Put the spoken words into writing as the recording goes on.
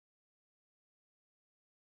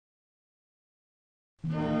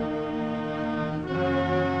On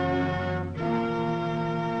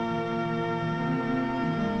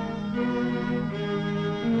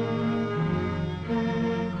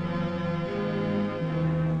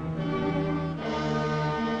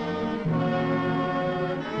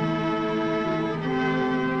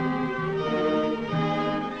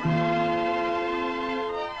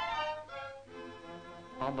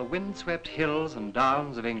the windswept hills and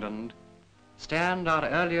downs of England stand our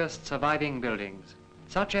earliest surviving buildings,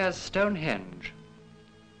 such as Stonehenge,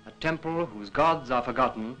 a temple whose gods are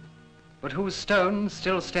forgotten, but whose stones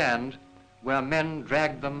still stand where men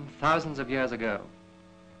dragged them thousands of years ago.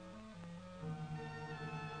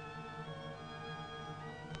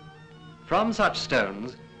 From such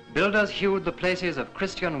stones, builders hewed the places of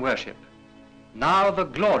Christian worship, now the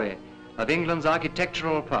glory of England's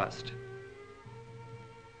architectural past.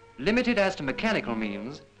 Limited as to mechanical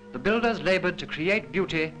means, the builders labored to create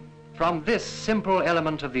beauty from this simple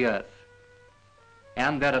element of the earth.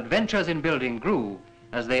 And their adventures in building grew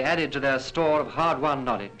as they added to their store of hard-won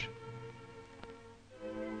knowledge.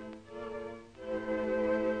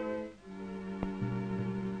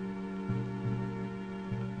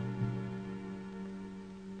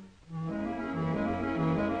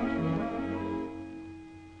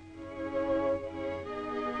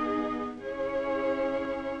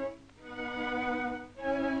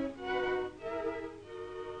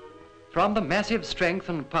 From the massive strength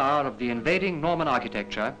and power of the invading Norman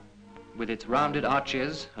architecture, with its rounded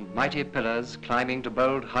arches and mighty pillars climbing to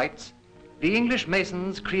bold heights, the English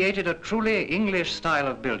masons created a truly English style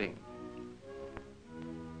of building.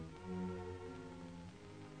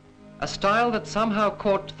 A style that somehow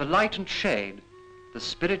caught the light and shade, the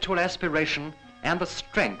spiritual aspiration and the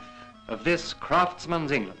strength of this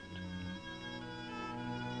craftsman's England.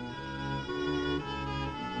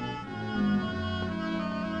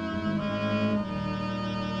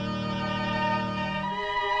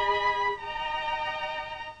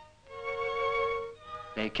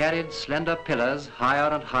 They carried slender pillars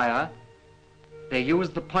higher and higher. They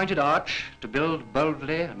used the pointed arch to build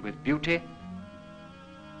boldly and with beauty.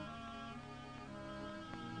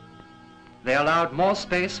 They allowed more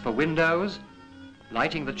space for windows,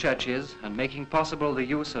 lighting the churches and making possible the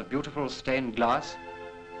use of beautiful stained glass.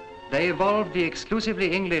 They evolved the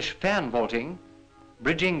exclusively English fan vaulting,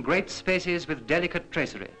 bridging great spaces with delicate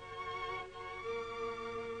tracery.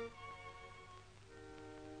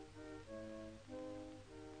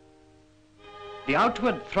 The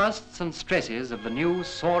outward thrusts and stresses of the new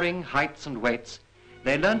soaring heights and weights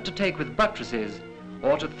they learnt to take with buttresses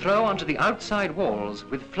or to throw onto the outside walls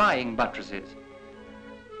with flying buttresses.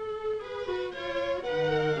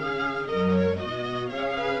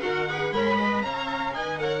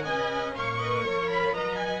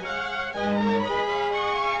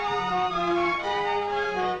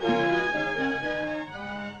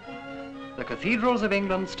 The cathedrals of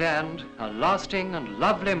England stand a lasting and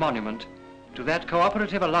lovely monument to that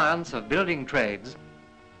cooperative alliance of building trades,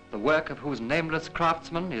 the work of whose nameless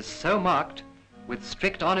craftsmen is so marked with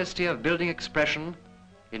strict honesty of building expression,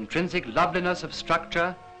 intrinsic loveliness of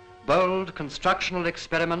structure, bold constructional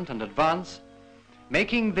experiment and advance,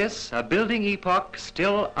 making this a building epoch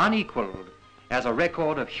still unequaled as a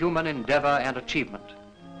record of human endeavor and achievement.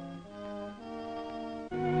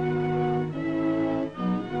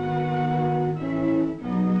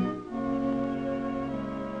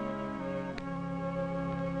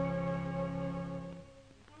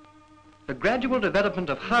 The gradual development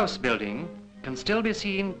of house building can still be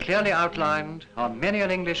seen clearly outlined on many an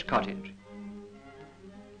English cottage.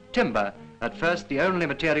 Timber, at first the only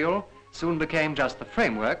material, soon became just the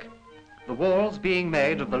framework, the walls being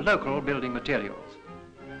made of the local building materials.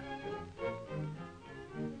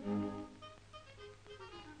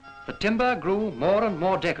 The timber grew more and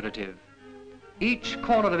more decorative, each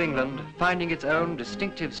corner of England finding its own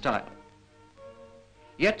distinctive style.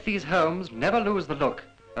 Yet these homes never lose the look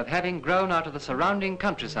of having grown out of the surrounding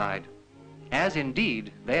countryside, as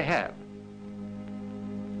indeed they have.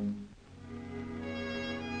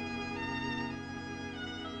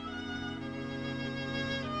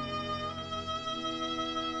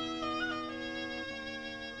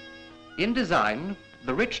 In design,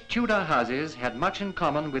 the rich Tudor houses had much in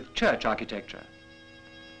common with church architecture.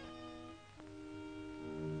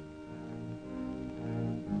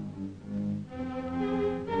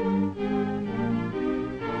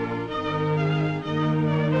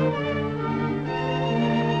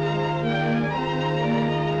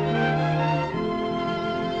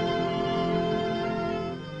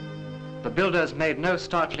 The builders made no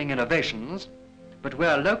startling innovations, but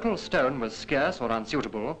where local stone was scarce or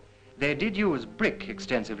unsuitable, they did use brick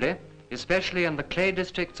extensively especially in the clay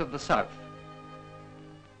districts of the south.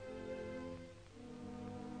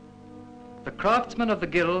 The craftsmen of the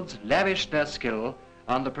guilds lavished their skill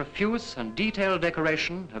on the profuse and detailed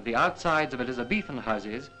decoration of the outsides of Elizabethan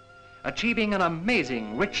houses, achieving an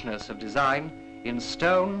amazing richness of design in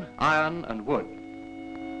stone, iron, and wood.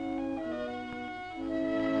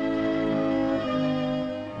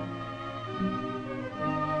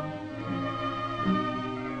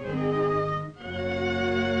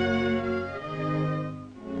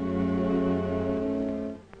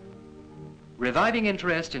 Reviving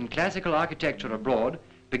interest in classical architecture abroad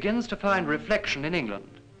begins to find reflection in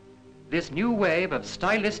England. This new wave of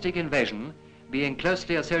stylistic invasion being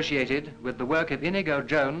closely associated with the work of Inigo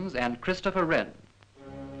Jones and Christopher Wren.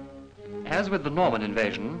 As with the Norman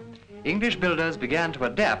invasion, English builders began to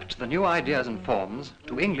adapt the new ideas and forms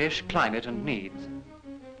to English climate and needs.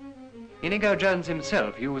 Inigo Jones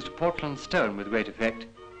himself used Portland stone with great effect,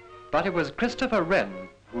 but it was Christopher Wren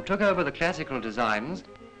who took over the classical designs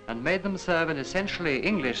and made them serve an essentially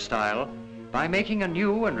English style by making a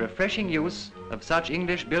new and refreshing use of such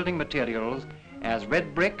English building materials as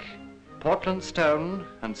red brick, Portland stone,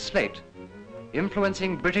 and slate,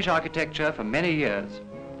 influencing British architecture for many years.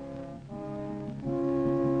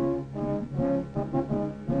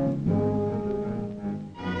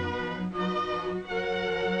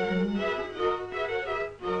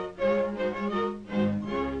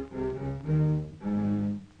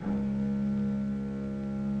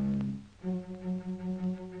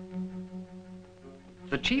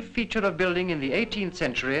 The chief feature of building in the 18th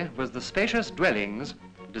century was the spacious dwellings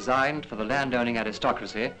designed for the landowning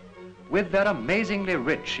aristocracy with their amazingly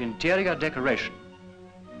rich interior decoration,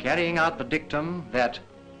 carrying out the dictum that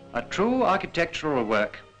a true architectural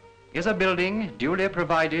work is a building duly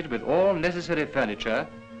provided with all necessary furniture,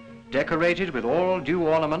 decorated with all due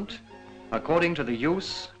ornament, according to the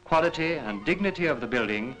use, quality, and dignity of the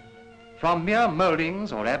building, from mere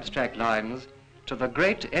mouldings or abstract lines to the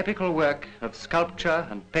great epical work of sculpture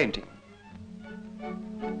and painting.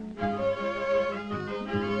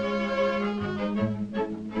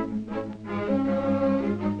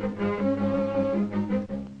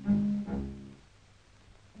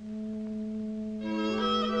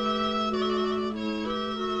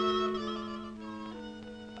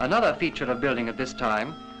 Another feature of building at this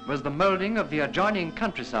time was the moulding of the adjoining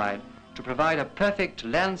countryside to provide a perfect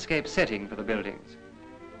landscape setting for the buildings.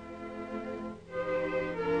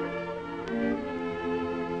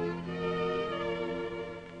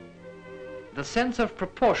 The sense of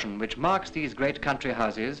proportion which marks these great country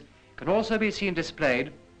houses can also be seen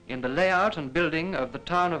displayed in the layout and building of the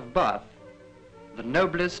town of Bath, the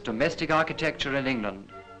noblest domestic architecture in England,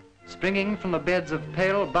 springing from the beds of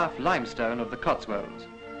pale buff limestone of the Cotswolds.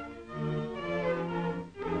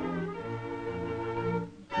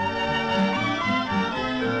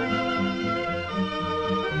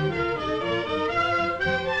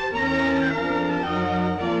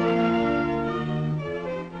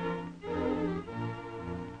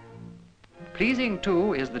 Pleasing,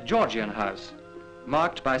 too, is the Georgian house,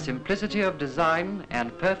 marked by simplicity of design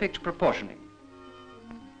and perfect proportioning.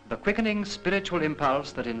 The quickening spiritual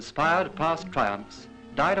impulse that inspired past triumphs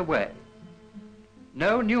died away.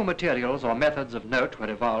 No new materials or methods of note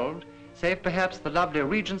were evolved, save perhaps the lovely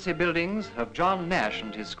Regency buildings of John Nash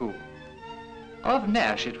and his school. Of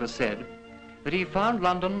Nash it was said that he found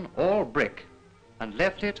London all brick and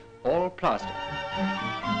left it all plaster.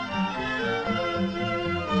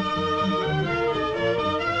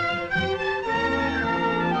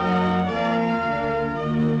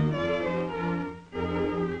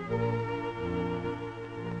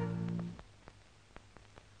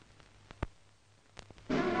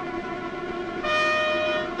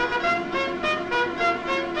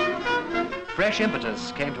 Fresh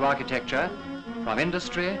impetus came to architecture from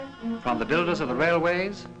industry, from the builders of the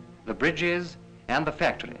railways, the bridges, and the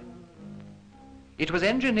factory. It was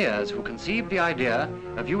engineers who conceived the idea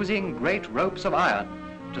of using great ropes of iron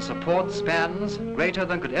to support spans greater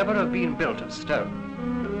than could ever have been built of stone.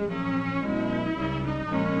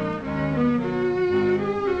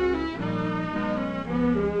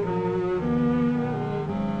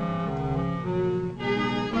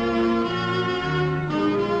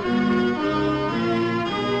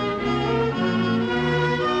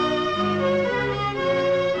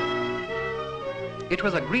 It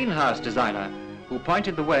was a greenhouse designer who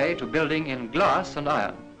pointed the way to building in glass and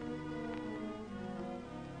iron.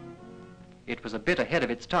 It was a bit ahead of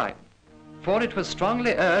its time, for it was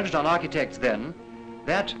strongly urged on architects then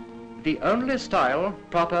that the only style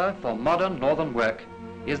proper for modern northern work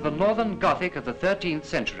is the northern Gothic of the 13th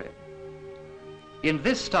century. In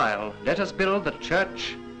this style, let us build the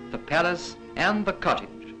church, the palace and the cottage.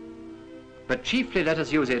 But chiefly let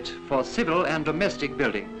us use it for civil and domestic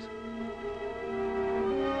buildings.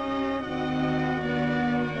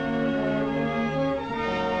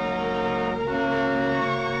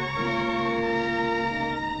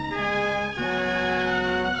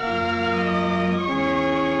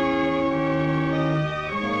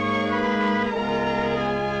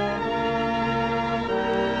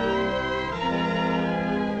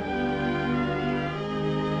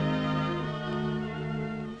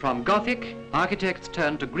 From Gothic, architects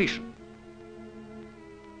turned to Grecian.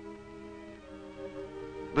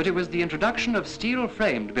 But it was the introduction of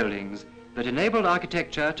steel-framed buildings that enabled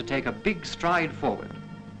architecture to take a big stride forward.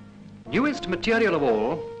 Newest material of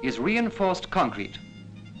all is reinforced concrete.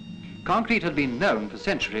 Concrete had been known for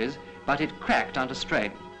centuries, but it cracked under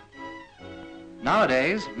strain.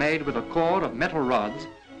 Nowadays, made with a core of metal rods,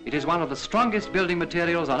 it is one of the strongest building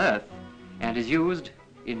materials on earth and is used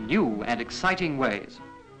in new and exciting ways.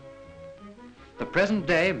 The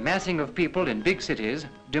present-day massing of people in big cities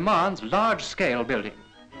demands large-scale building.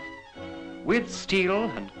 With steel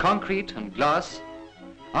and concrete and glass,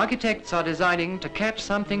 architects are designing to catch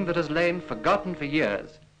something that has lain forgotten for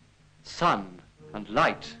years: sun and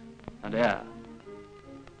light and air.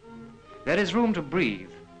 There is room to breathe,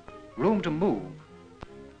 room to move.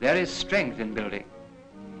 There is strength in building,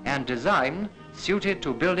 and design suited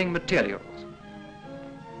to building materials.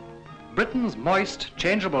 Britain's moist,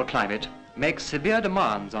 changeable climate makes severe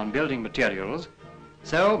demands on building materials,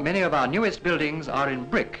 so many of our newest buildings are in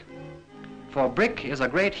brick. For brick is a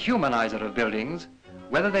great humanizer of buildings,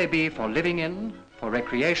 whether they be for living in, for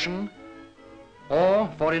recreation, or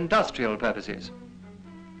for industrial purposes.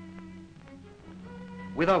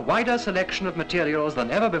 With a wider selection of materials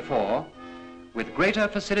than ever before, with greater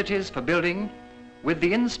facilities for building, with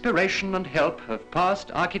the inspiration and help of past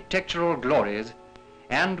architectural glories,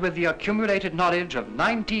 and with the accumulated knowledge of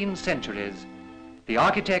 19 centuries, the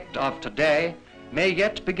architect of today may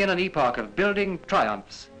yet begin an epoch of building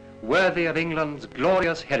triumphs worthy of England's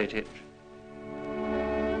glorious heritage.